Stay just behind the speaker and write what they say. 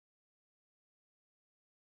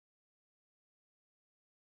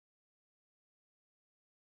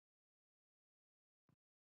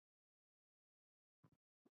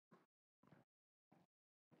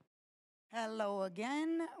Hello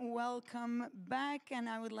again, welcome back, and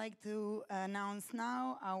I would like to announce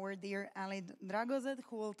now our dear Ali Dragozet,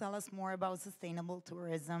 who will tell us more about sustainable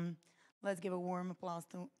tourism. Let's give a warm applause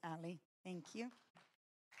to Ali. Thank you.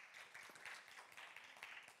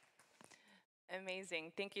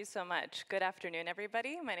 Amazing. Thank you so much. Good afternoon,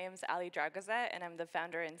 everybody. My name is Ali Dragozet, and I'm the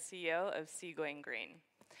founder and CEO of Seagoing Green.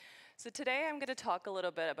 So today I'm going to talk a little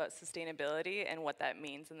bit about sustainability and what that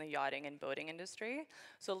means in the yachting and boating industry.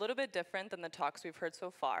 So a little bit different than the talks we've heard so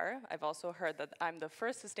far. I've also heard that I'm the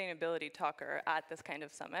first sustainability talker at this kind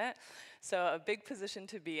of summit. So a big position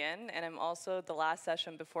to be in, and I'm also the last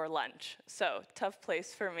session before lunch. So tough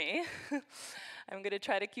place for me. I'm going to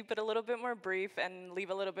try to keep it a little bit more brief and leave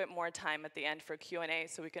a little bit more time at the end for Q&A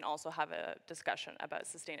so we can also have a discussion about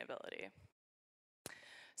sustainability.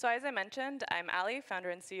 So as I mentioned, I'm Ali, founder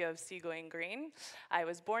and CEO of Seagoing Green. I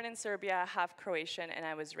was born in Serbia, half Croatian, and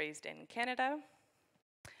I was raised in Canada.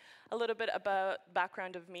 A little bit about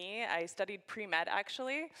background of me. I studied pre-med,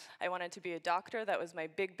 actually. I wanted to be a doctor. That was my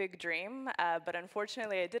big, big dream. But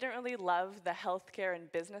unfortunately, I didn't really love the healthcare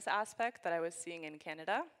and business aspect that I was seeing in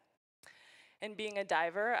Canada. And being a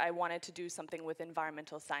diver, I wanted to do something with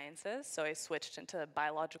environmental sciences, so I switched into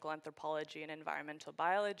biological anthropology and environmental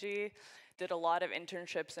biology, did a lot of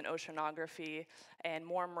internships in oceanography and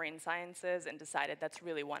more marine sciences, and decided that's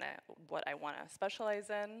really what I want to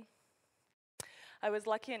specialize in. I was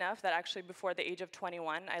lucky enough that actually before the age of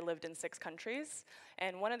 21, I lived in 6 countries,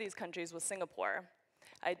 and one of these countries was Singapore.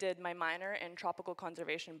 I did my minor in tropical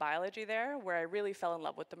conservation biology there, where I really fell in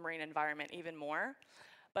love with the marine environment even more,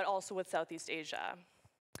 but also with Southeast Asia.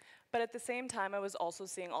 But at the same time, I was also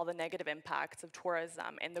seeing all the negative impacts of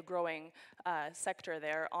tourism and the growing sector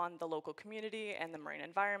there on the local community and the marine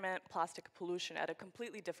environment, plastic pollution at a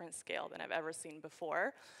completely different scale than I've ever seen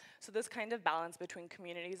before. So this kind of balance between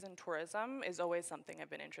communities and tourism is always something I've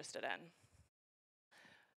been interested in.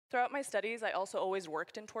 Throughout my studies, I also always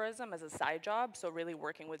worked in tourism as a side job, so really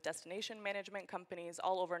working with destination management companies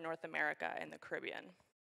all over North America and the Caribbean.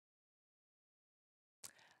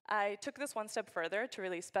 I took this one step further to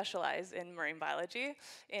really specialize in marine biology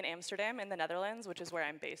in Amsterdam in the Netherlands, which is where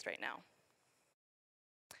I'm based right now.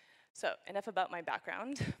 So enough about my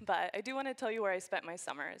background, but I do want to tell you where I spent my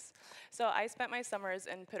summers. So I spent my summers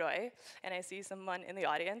in Piroi, and I see someone in the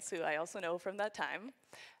audience who I also know from that time.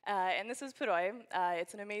 And this is Piroi.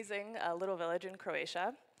 It's an amazing little village in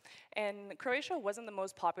Croatia. And Croatia wasn't the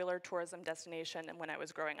most popular tourism destination when I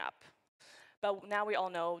was growing up. But now we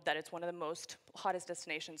all know that it's one of the most hottest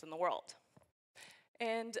destinations in the world.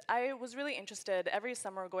 And I was really interested every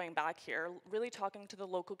summer going back here, really talking to the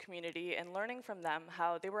local community and learning from them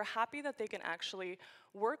how they were happy that they can actually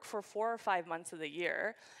work for 4 or 5 months of the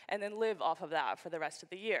year and then live off of that for the rest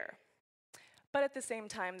of the year. But at the same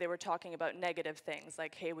time, they were talking about negative things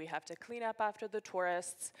like, hey, we have to clean up after the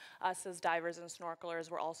tourists. Us as divers and snorkelers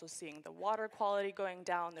were also seeing the water quality going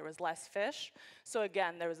down. There was less fish. So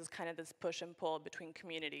again, there was this push and pull between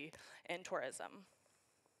community and tourism.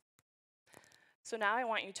 So now I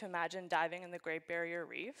want you to imagine diving in the Great Barrier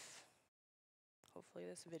Reef. Hopefully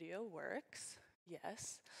this video works.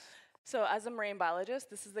 Yes. So as a marine biologist,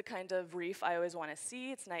 this is the kind of reef I always want to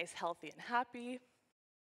see. It's nice, healthy, and happy.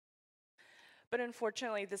 But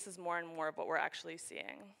unfortunately, this is more and more of what we're actually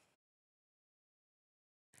seeing.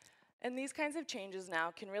 And these kinds of changes now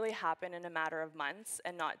can really happen in a matter of months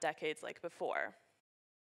and not decades like before.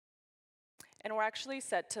 And we're actually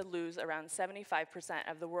set to lose around 75%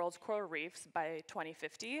 of the world's coral reefs by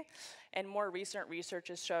 2050. And more recent research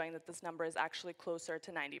is showing that this number is actually closer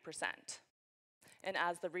to 90%. And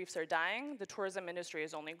as the reefs are dying, the tourism industry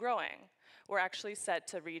is only growing. We're actually set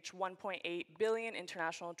to reach 1.8 billion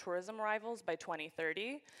international tourism arrivals by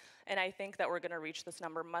 2030. And I think that we're going to reach this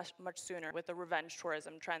number much, much sooner with the revenge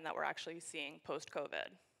tourism trend that we're actually seeing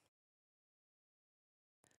post-COVID.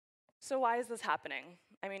 So why is this happening?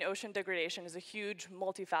 I mean, ocean degradation is a huge,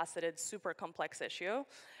 multifaceted, super complex issue.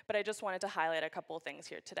 But I just wanted to highlight a couple of things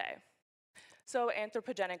here today. So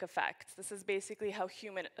anthropogenic effects. This is basically how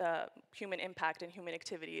human impact and human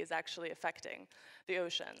activity is actually affecting the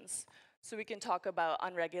oceans. So we can talk about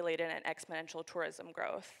unregulated and exponential tourism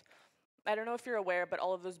growth. I don't know if you're aware, but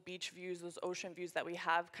all of those beach views, those ocean views that we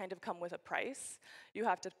have kind of come with a price. You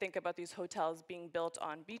have to think about these hotels being built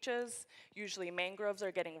on beaches. Usually mangroves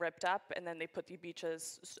are getting ripped up, and then they put the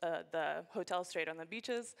hotels straight on the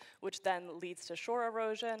beaches, which then leads to shore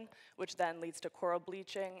erosion, which then leads to coral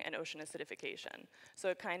bleaching and ocean acidification. So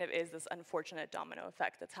it kind of is this unfortunate domino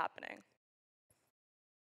effect that's happening.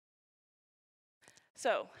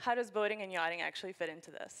 So how does boating and yachting actually fit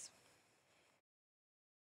into this?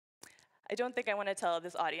 I don't think I want to tell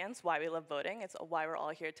this audience why we love boating. It's why we're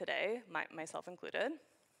all here today, myself included.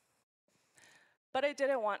 But I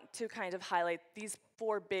didn't want to kind of highlight these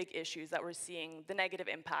 4 big issues that we're seeing, the negative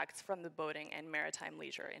impacts from the boating and maritime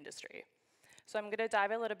leisure industry. So I'm going to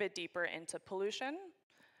dive a little bit deeper into pollution,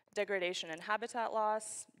 degradation and habitat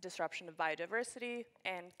loss, disruption of biodiversity,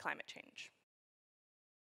 and climate change.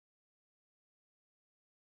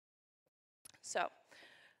 So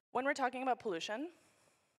when we're talking about pollution,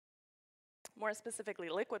 more specifically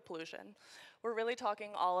liquid pollution, we're really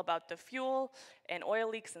talking all about the fuel and oil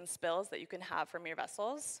leaks and spills that you can have from your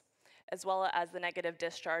vessels, as well as the negative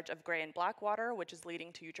discharge of gray and black water, which is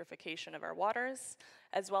leading to eutrophication of our waters,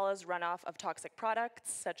 as well as runoff of toxic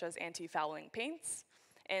products such as anti-fouling paints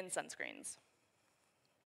and sunscreens.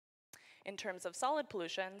 In terms of solid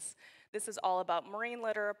pollutions, this is all about marine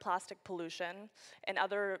litter, plastic pollution, and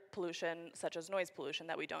other pollution such as noise pollution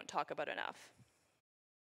that we don't talk about enough.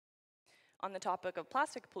 On the topic of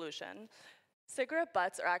plastic pollution, cigarette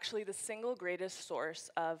butts are actually the single greatest source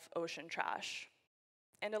of ocean trash.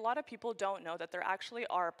 And a lot of people don't know that there actually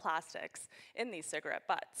are plastics in these cigarette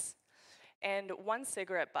butts. And 1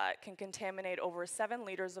 cigarette butt can contaminate over 7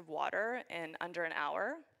 liters of water in under an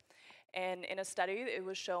hour. And in a study, it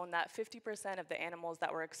was shown that 50% of the animals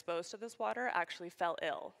that were exposed to this water actually fell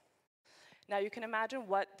ill. Now you can imagine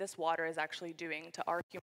what this water is actually doing to our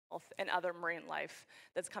human health and other marine life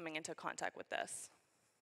that's coming into contact with this.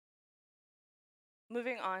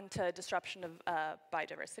 Moving on to disruption of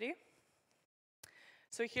biodiversity.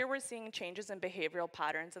 So here we're seeing changes in behavioral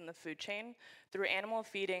patterns in the food chain through animal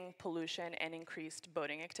feeding, pollution, and increased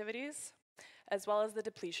boating activities, as well as the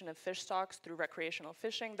depletion of fish stocks through recreational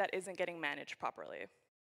fishing that isn't getting managed properly.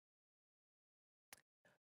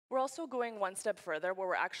 We're also going 1 step further where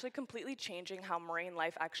we're actually completely changing how marine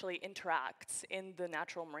life actually interacts in the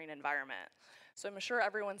natural marine environment. So I'm sure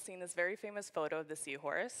everyone's seen this very famous photo of the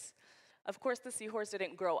seahorse. Of course, the seahorse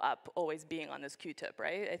didn't grow up always being on this Q-tip,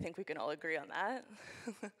 right? I think we can all agree on that.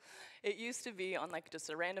 It used to be on like just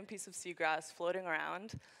a random piece of seagrass floating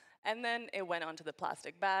around, and then it went onto the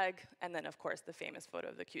plastic bag, and then of course the famous photo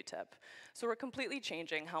of the Q-tip. So we're completely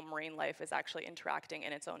changing how marine life is actually interacting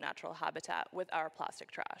in its own natural habitat with our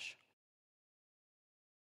plastic trash.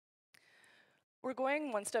 We're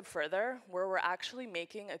going 1 step further where we're actually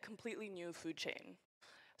making a completely new food chain.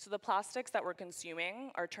 So the plastics that we're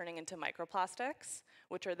consuming are turning into microplastics,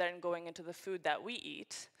 which are then going into the food that we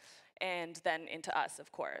eat, and then into us,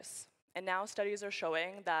 of course. And now studies are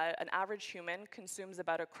showing that an average human consumes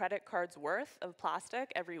about a credit card's worth of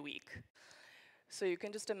plastic every week. So you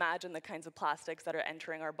can just imagine the kinds of plastics that are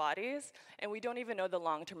entering our bodies, and we don't even know the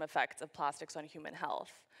long-term effects of plastics on human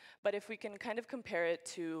health. But if we can kind of compare it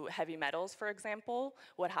to heavy metals, for example,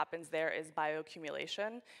 what happens there is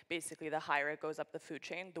bioaccumulation. Basically, the higher it goes up the food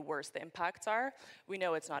chain, the worse the impacts are. We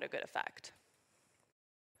know it's not a good effect.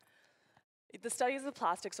 The studies of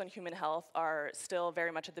plastics on human health are still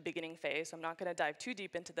very much at the beginning phase, so I'm not going to dive too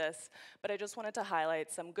deep into this, but I just wanted to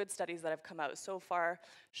highlight some good studies that have come out so far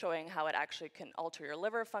showing how it actually can alter your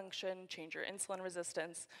liver function, change your insulin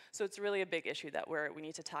resistance. So it's really a big issue that we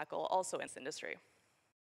need to tackle also in this industry.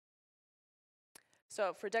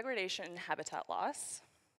 So for degradation and habitat loss,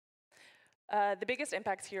 the biggest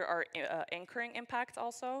impacts here are anchoring impacts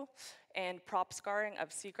also, and prop scarring of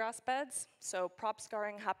seagrass beds. So prop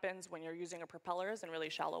scarring happens when you're using your propellers in really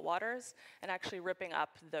shallow waters and actually ripping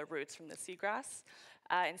up the roots from the seagrass.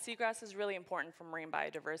 And seagrass is really important for marine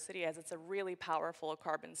biodiversity as it's a really powerful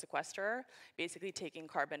carbon sequesterer, basically taking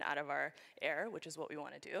carbon out of our air, which is what we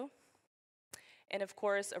want to do. And of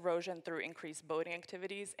course, erosion through increased boating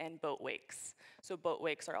activities and boat wakes. So boat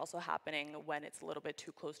wakes are also happening when it's a little bit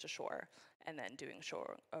too close to shore and then doing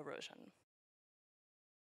shore erosion.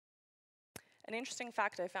 An interesting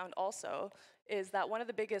fact I found also is that one of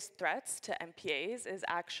the biggest threats to MPAs is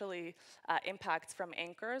actually impacts from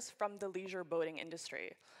anchors from the leisure boating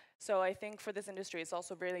industry. So I think for this industry, it's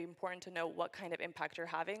also really important to know what kind of impact you're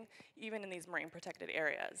having, even in these marine protected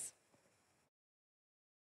areas.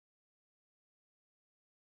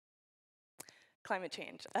 Climate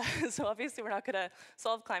change. So obviously we're not going to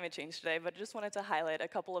solve climate change today, but I just wanted to highlight a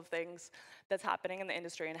couple of things that's happening in the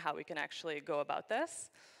industry and how we can actually go about this.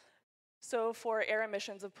 So for air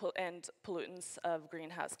emissions and pollutants of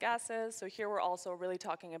greenhouse gases, so here we're also really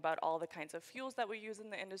talking about all the kinds of fuels that we use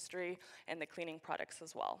in the industry and the cleaning products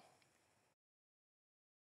as well.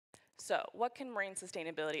 So what can marine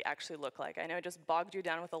sustainability actually look like? I know I just bogged you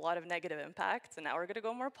down with a lot of negative impacts, and now we're going to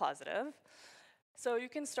go more positive. So you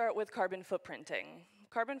can start with carbon footprinting.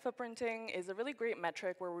 Carbon footprinting is a really great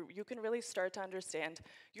metric where you can really start to understand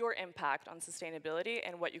your impact on sustainability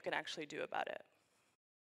and what you can actually do about it.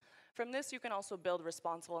 From this, you can also build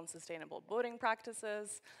responsible and sustainable boating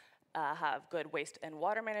practices, have good waste and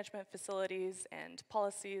water management facilities and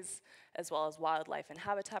policies, as well as wildlife and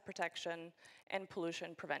habitat protection, and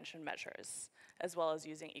pollution prevention measures, as well as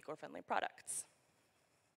using eco-friendly products.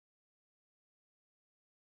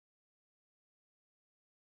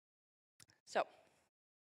 So,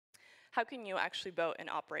 how can you actually boat and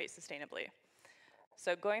operate sustainably?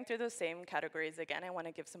 So going through those same categories again, I want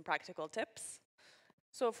to give some practical tips.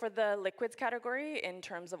 So for the liquids category, in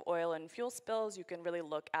terms of oil and fuel spills, you can really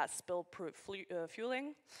look at spill-proof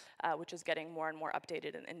fueling, which is getting more and more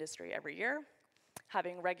updated in the industry every year.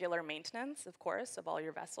 Having regular maintenance, of course, of all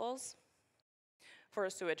your vessels. For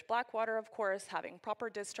sewage black water, of course, having proper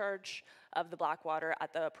discharge of the black water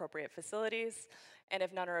at the appropriate facilities, and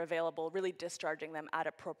if none are available, really discharging them at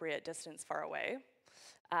appropriate distance far away.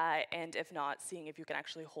 And if not, seeing if you can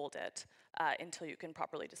actually hold it until you can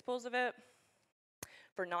properly dispose of it.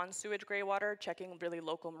 For non-sewage gray water, checking really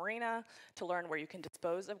local marina to learn where you can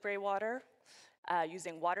dispose of gray water.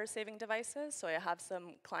 Using water-saving devices, so I have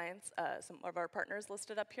some clients, some of our partners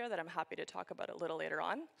listed up here that I'm happy to talk about a little later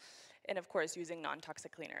on. And of course, using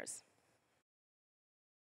non-toxic cleaners.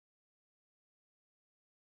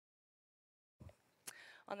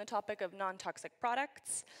 On the topic of non-toxic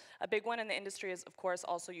products, a big one in the industry is, of course,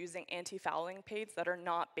 also using anti-fouling paints that are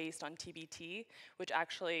not based on TBT, which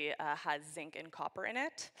actually has zinc and copper in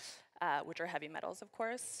it, which are heavy metals, of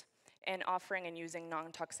course, and offering and using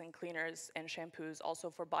non-toxic cleaners and shampoos also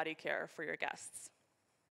for body care for your guests.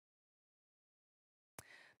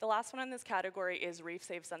 The last one in this category is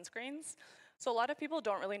reef-safe sunscreens. So a lot of people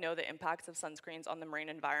don't really know the impacts of sunscreens on the marine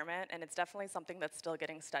environment, and it's definitely something that's still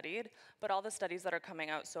getting studied, but all the studies that are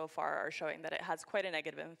coming out so far are showing that it has quite a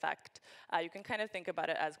negative effect. You can kind of think about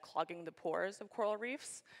it as clogging the pores of coral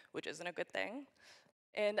reefs, which isn't a good thing.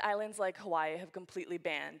 And islands like Hawaii have completely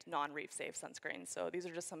banned non-reef safe sunscreens, so these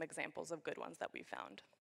are just some examples of good ones that we found.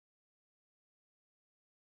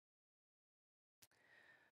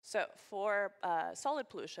 So for solid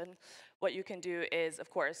pollution, what you can do is, of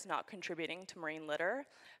course, not contributing to marine litter.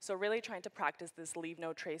 So really trying to practice this leave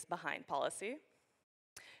no trace behind policy.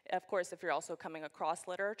 Of course, if you're also coming across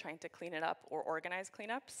litter, trying to clean it up or organize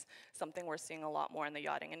cleanups, something we're seeing a lot more in the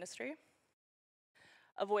yachting industry.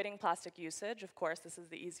 Avoiding plastic usage, of course, this is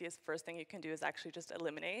the easiest first thing you can do is actually just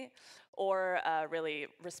eliminate, or really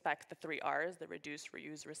respect the 3 Rs, the reduce,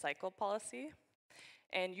 reuse, recycle policy.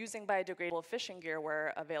 And using biodegradable fishing gear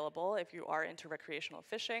where available if you are into recreational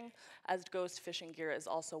fishing, as ghost fishing gear is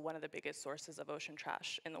also one of the biggest sources of ocean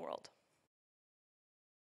trash in the world.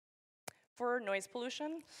 For noise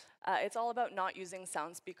pollution, it's all about not using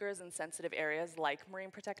sound speakers in sensitive areas like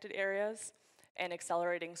marine protected areas, and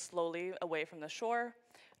accelerating slowly away from the shore,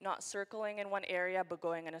 not circling in one area but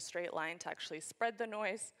going in a straight line to actually spread the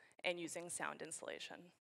noise, and using sound insulation.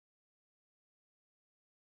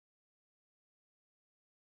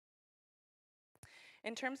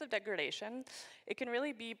 In terms of degradation, it can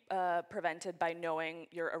really be prevented by knowing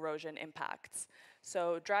your erosion impacts.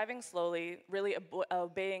 So driving slowly, really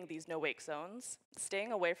obeying these no-wake zones,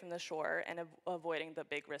 staying away from the shore, and avoiding the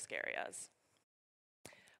big risk areas.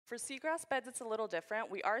 For seagrass beds, it's a little different.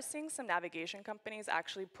 We are seeing some navigation companies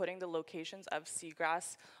actually putting the locations of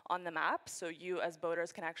seagrass on the map, so you as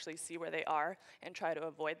boaters can actually see where they are and try to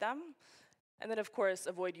avoid them. And then, of course,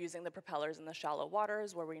 avoid using the propellers in the shallow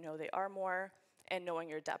waters where we know they are more, and knowing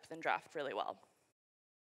your depth and draft really well.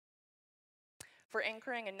 For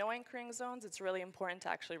anchoring and no anchoring zones, it's really important to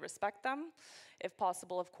actually respect them. If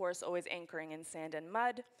possible, of course, always anchoring in sand and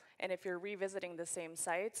mud. And if you're revisiting the same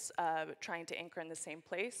sites, trying to anchor in the same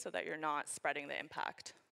place so that you're not spreading the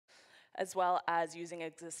impact, as well as using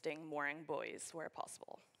existing mooring buoys where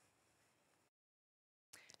possible.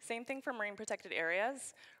 Same thing for marine protected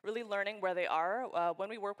areas, really learning where they are. When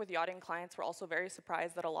we work with yachting clients, we're also very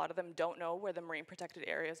surprised that a lot of them don't know where the marine protected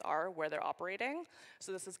areas are, where they're operating.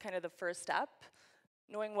 So this is kind of the first step,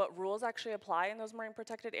 knowing what rules actually apply in those marine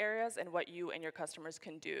protected areas and what you and your customers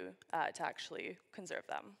can do to actually conserve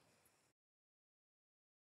them.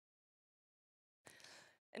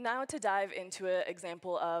 And now to dive into an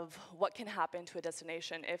example of what can happen to a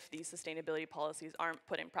destination if these sustainability policies aren't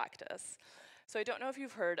put in practice. So I don't know if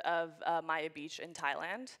you've heard of Maya Beach in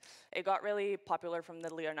Thailand. It got really popular from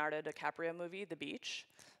the Leonardo DiCaprio movie, The Beach.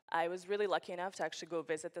 I was really lucky enough to actually go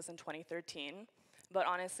visit this in 2013. But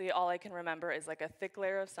honestly, all I can remember is like a thick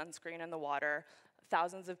layer of sunscreen in the water,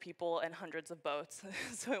 thousands of people and hundreds of boats.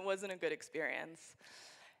 So it wasn't a good experience.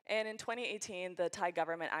 And in 2018, the Thai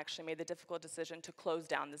government actually made the difficult decision to close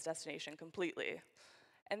down this destination completely.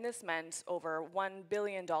 And this meant over $1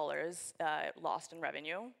 billion lost in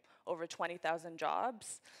revenue, over 20,000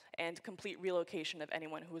 jobs, and complete relocation of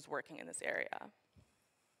anyone who was working in this area.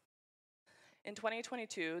 In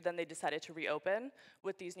 2022, then they decided to reopen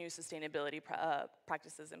with these new sustainability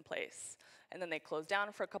practices in place. And then they closed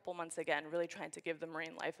down for a couple months again, really trying to give the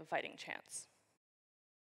marine life a fighting chance.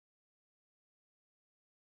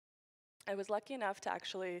 I was lucky enough to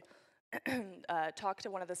actually talk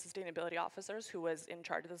to one of the sustainability officers who was in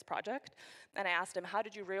charge of this project, and I asked him, how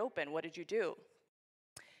did you reopen? What did you do?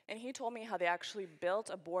 And he told me how they actually built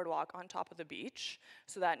a boardwalk on top of the beach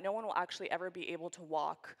so that no one will actually ever be able to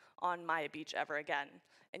walk on Maya Beach ever again.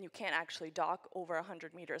 And you can't actually dock over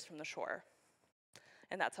 100 meters from the shore.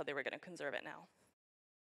 And that's how they were going to conserve it now.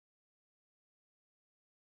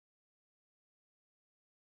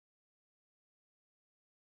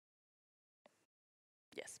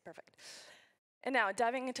 Yes, perfect. And now,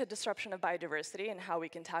 diving into disruption of biodiversity and how we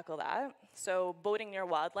can tackle that. So boating near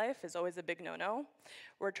wildlife is always a big no-no.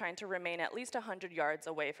 We're trying to remain at least 100 yards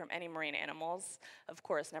away from any marine animals. Of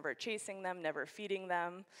course, never chasing them, never feeding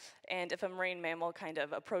them. And if a marine mammal kind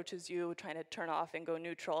of approaches you, trying to turn off and go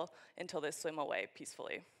neutral until they swim away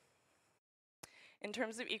peacefully. In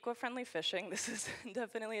terms of eco-friendly fishing, this is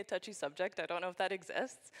definitely a touchy subject. I don't know if that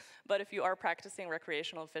exists, but if you are practicing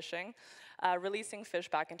recreational fishing, releasing fish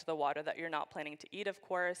back into the water that you're not planning to eat, of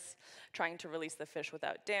course, trying to release the fish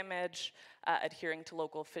without damage, adhering to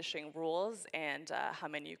local fishing rules and how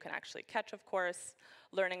many you can actually catch, of course,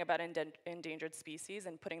 learning about endangered species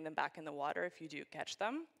and putting them back in the water if you do catch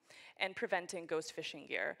them, and preventing ghost fishing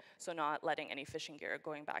gear, so not letting any fishing gear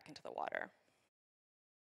going back into the water.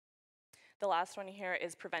 The last one here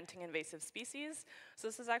is preventing invasive species. So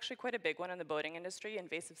this is actually quite a big one in the boating industry.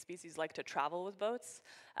 Invasive species like to travel with boats.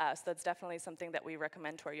 So that's definitely something that we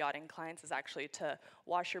recommend to our yachting clients is actually to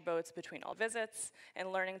wash your boats between all visits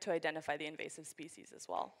and learning to identify the invasive species as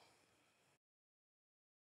well.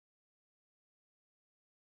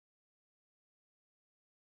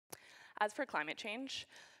 As for climate change,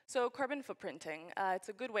 so carbon footprinting, it's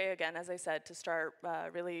a good way, again, as I said, to start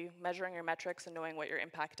really measuring your metrics and knowing what your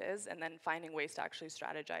impact is, and then finding ways to actually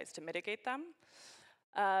strategize to mitigate them.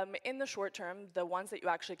 In the short term, the ones that you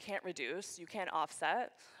actually can't reduce, you can't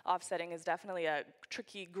offset. Offsetting is definitely a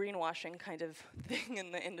tricky greenwashing kind of thing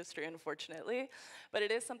in the industry, unfortunately. But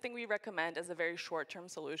it is something we recommend as a very short-term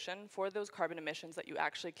solution for those carbon emissions that you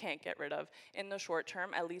actually can't get rid of. In the short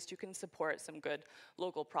term, at least you can support some good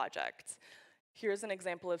local projects. Here's an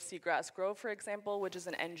example of Seagrass Grow, for example, which is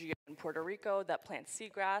an NGO in Puerto Rico that plants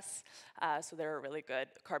seagrass. So they're a really good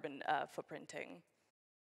carbon footprinting.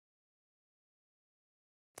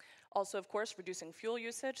 Also, of course, reducing fuel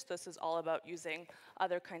usage. This is all about using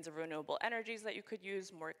other kinds of renewable energies that you could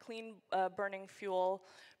use, more clean burning fuel,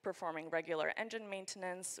 performing regular engine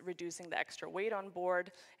maintenance, reducing the extra weight on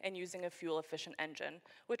board, and using a fuel-efficient engine,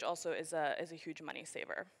 which also is a huge money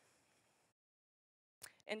saver.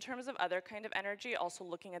 In terms of other kind of energy, also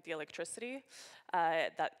looking at the electricity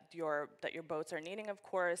that your boats are needing, of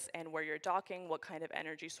course, and where you're docking, what kind of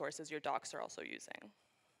energy sources your docks are also using.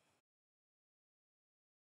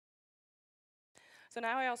 So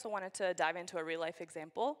now I also wanted to dive into a real-life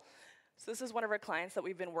example. So this is one of our clients that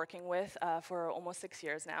we've been working with for almost 6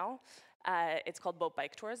 years now. It's called Boat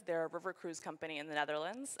Bike Tours. They're a river cruise company in the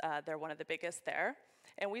Netherlands. They're one of the biggest there.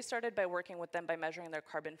 And we started by working with them by measuring their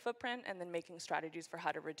carbon footprint and then making strategies for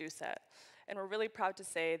how to reduce it. And we're really proud to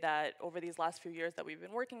say that over these last few years that we've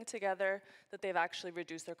been working together, that they've actually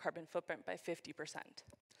reduced their carbon footprint by 50%,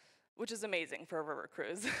 which is amazing for a river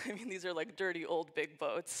cruise. I mean, these are like dirty old big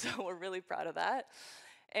boats, so we're really proud of that.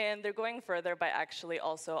 And they're going further by actually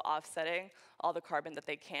also offsetting all the carbon that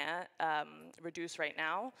they can't reduce right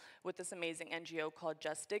now with this amazing NGO called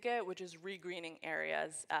Just Dig It, which is regreening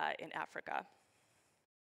areas in Africa.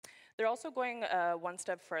 They're also going one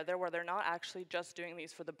step further where they're not actually just doing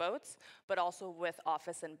these for the boats, but also with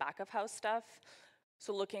office and back of house stuff.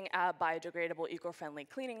 So looking at biodegradable, eco-friendly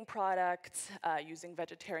cleaning products, using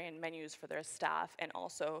vegetarian menus for their staff and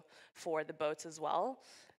also for the boats as well.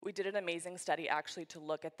 We did an amazing study actually to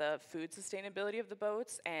look at the food sustainability of the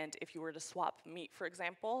boats and if you were to swap meat, for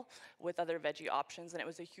example, with other veggie options, and it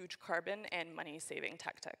was a huge carbon and money-saving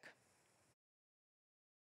tactic.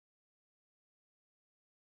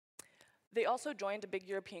 They also joined a big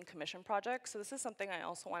European Commission project, so this is something I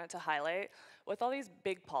also wanted to highlight. With all these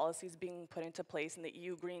big policies being put into place in the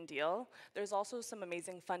EU Green Deal, there's also some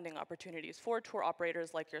amazing funding opportunities for tour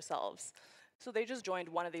operators like yourselves. So they just joined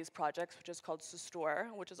one of these projects, which is called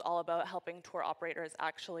Sustor, which is all about helping tour operators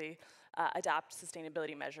actually adapt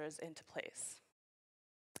sustainability measures into place.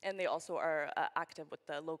 And they also are active with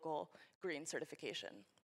the local green certification.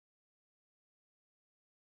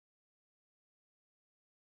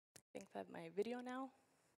 think I have my video now.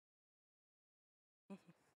 I'm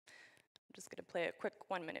just going to play a quick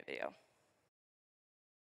 1-minute video.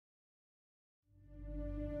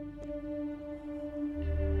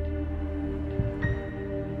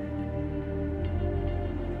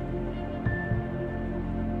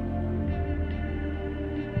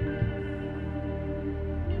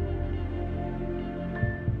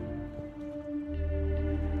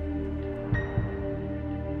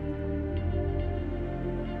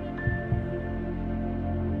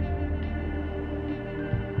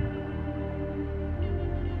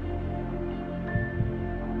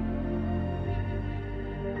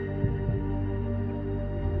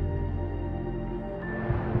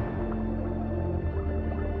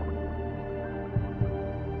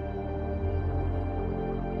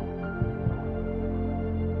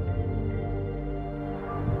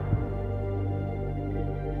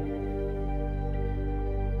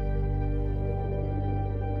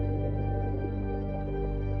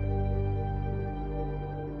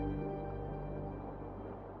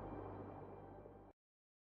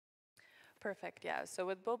 Perfect, yeah. So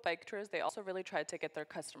with Boat Bike Tours, they also really tried to get their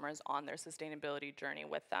customers on their sustainability journey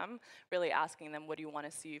with them, really asking them, what do you want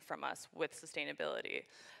to see from us with sustainability?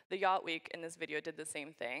 The Yacht Week in this video did the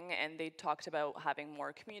same thing, and they talked about having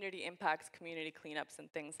more community impacts, community cleanups,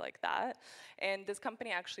 and things like that. And this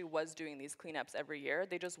company actually was doing these cleanups every year.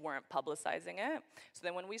 They just weren't publicizing it. So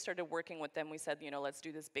then when we started working with them, we said, let's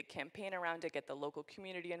do this big campaign around it, get the local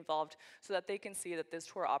community involved, so that they can see that this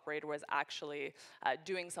tour operator was actually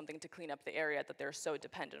doing something to clean up the area that they're so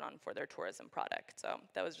dependent on for their tourism product. So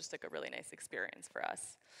that was just like a really nice experience for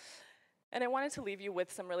us. And I wanted to leave you with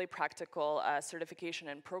some really practical certification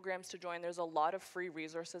and programs to join. There's a lot of free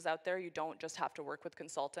resources out there. You don't just have to work with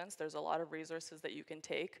consultants. There's a lot of resources that you can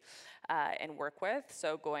take and work with.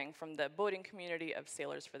 So going from the boating community of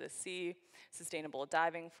Sailors for the Sea, sustainable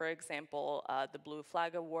diving, for example, the Blue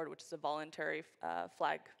Flag Award, which is a voluntary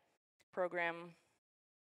flag program.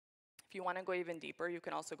 If you want to go even deeper, you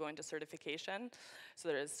can also go into certification. So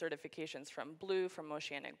there's certifications from Blue, from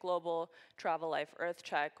Oceanic Global, Travel Life, Earth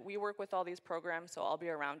Check. We work with all these programs, so I'll be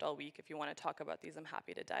around all week. If you want to talk about these, I'm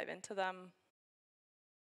happy to dive into them.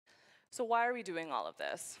 So why are we doing all of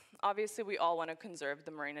this? Obviously, we all want to conserve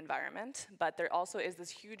the marine environment, but there also is this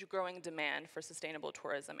huge growing demand for sustainable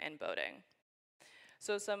tourism and boating.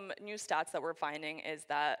 So some new stats that we're finding is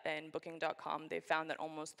that in Booking.com, they found that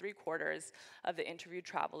almost 3/4 of the interviewed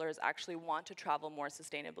travelers actually want to travel more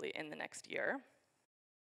sustainably in the next year.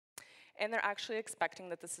 And they're actually expecting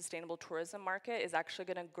that the sustainable tourism market is actually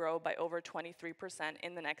going to grow by over 23%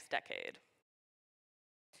 in the next decade.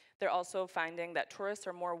 They're also finding that tourists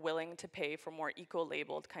are more willing to pay for more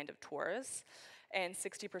eco-labeled kind of tours, and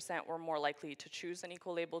 60% were more likely to choose an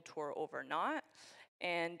eco-labeled tour over not.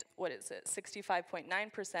 And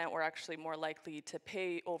 65.9% were actually more likely to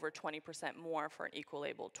pay over 20% more for an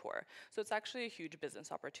eco-labeled tour. So it's actually a huge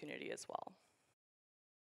business opportunity as well.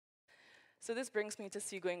 So this brings me to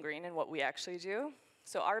Seagoing Green and what we actually do.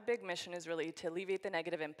 So our big mission is really to alleviate the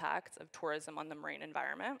negative impacts of tourism on the marine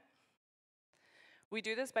environment. We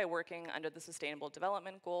do this by working under the Sustainable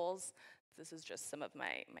Development Goals. This is just some of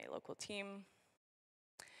my local team.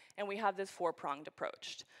 And we have this 4-pronged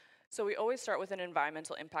approach. So we always start with an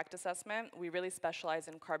environmental impact assessment. We really specialize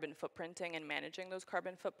in carbon footprinting and managing those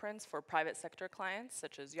carbon footprints for private sector clients,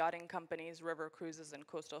 such as yachting companies, river cruises, and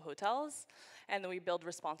coastal hotels. And then we build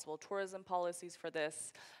responsible tourism policies for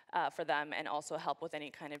this, for them, and also help with any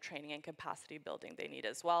kind of training and capacity building they need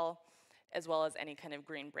as well as any kind of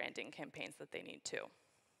green branding campaigns that they need too.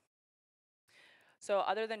 So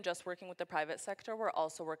other than just working with the private sector, we're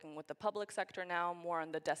also working with the public sector now, more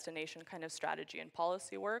on the destination kind of strategy and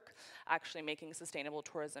policy work, actually making sustainable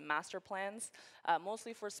tourism master plans,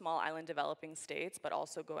 mostly for small island developing states, but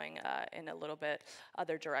also going in a little bit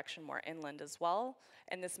other direction, more inland as well.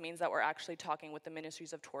 And this means that we're actually talking with the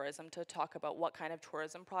ministries of tourism to talk about what kind of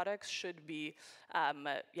tourism products should be,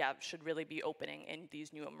 should really be opening in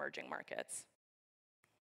these new emerging markets.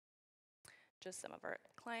 Just some of our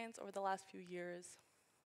clients over the last few years.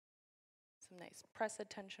 Some nice press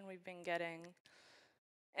attention we've been getting.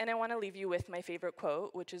 And I want to leave you with my favorite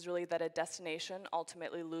quote, which is really that a destination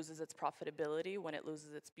ultimately loses its profitability when it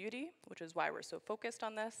loses its beauty, which is why we're so focused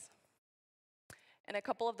on this. And a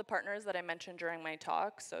couple of the partners that I mentioned during my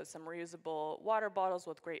talk, so some reusable water bottles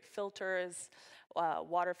with great filters,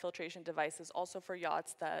 water filtration devices also for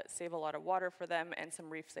yachts that save a lot of water for them, and some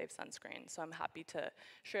reef-safe sunscreen. So I'm happy to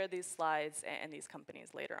share these slides and these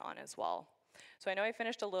companies later on as well. So I know I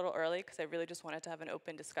finished a little early because I really just wanted to have an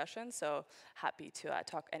open discussion, so happy to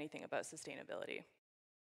talk anything about sustainability.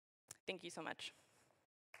 Thank you so much.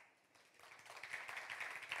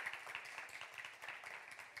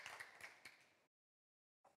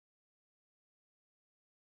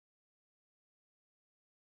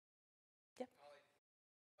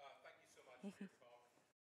 Thank you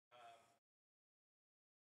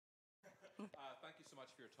so much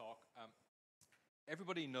for your talk.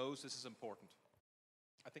 Everybody knows this is important.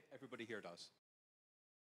 I think everybody here does.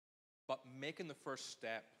 But making the first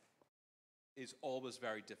step is always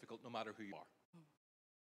very difficult, no matter who you are.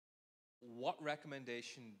 What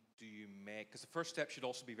recommendation do you make? Because the first step should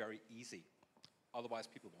also be very easy. Otherwise,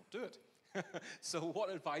 people won't do it. So what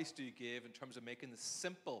advice do you give in terms of making the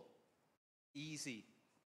simple, easy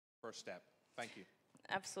first step? Thank you.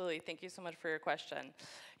 Absolutely. Thank you so much for your question.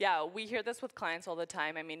 Yeah, we hear this with clients all the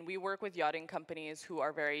time. I mean, we work with yachting companies who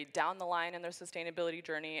are very down the line in their sustainability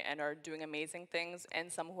journey and are doing amazing things,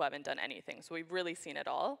 and some who haven't done anything. So we've really seen it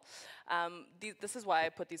all. This is why I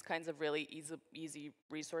put these kinds of really easy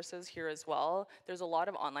resources here as well. There's a lot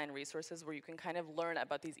of online resources where you can kind of learn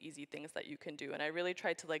about these easy things that you can do. And I really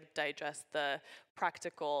tried to like digest the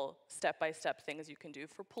practical step-by-step things you can do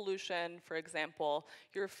for pollution, for example,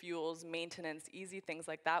 your fuels, maintenance, easy things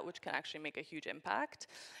like that, which can actually make a huge impact.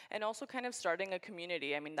 And also kind of starting a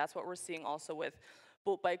community. I mean, that's what we're seeing also with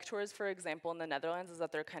boat bike tours, for example, in the Netherlands, is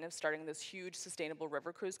that they're kind of starting this huge sustainable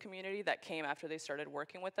river cruise community that came after they started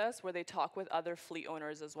working with us, where they talk with other fleet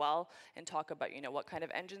owners as well and talk about, you know, what kind of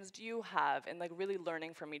engines do you have, and like really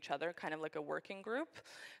learning from each other, kind of like a working group.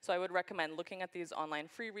 So I would recommend looking at these online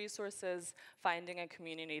free resources, finding a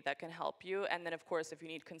community that can help you, and then of course, if you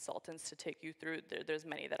need consultants to take you through, there's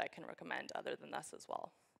many that I can recommend other than us as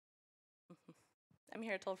well. I'm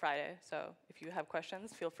here till Friday, so if you have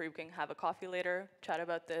questions, feel free. We can have a coffee later, chat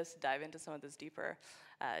about this, dive into some of this deeper.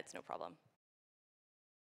 It's no problem.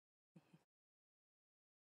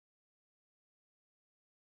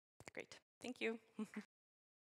 Great. Thank you.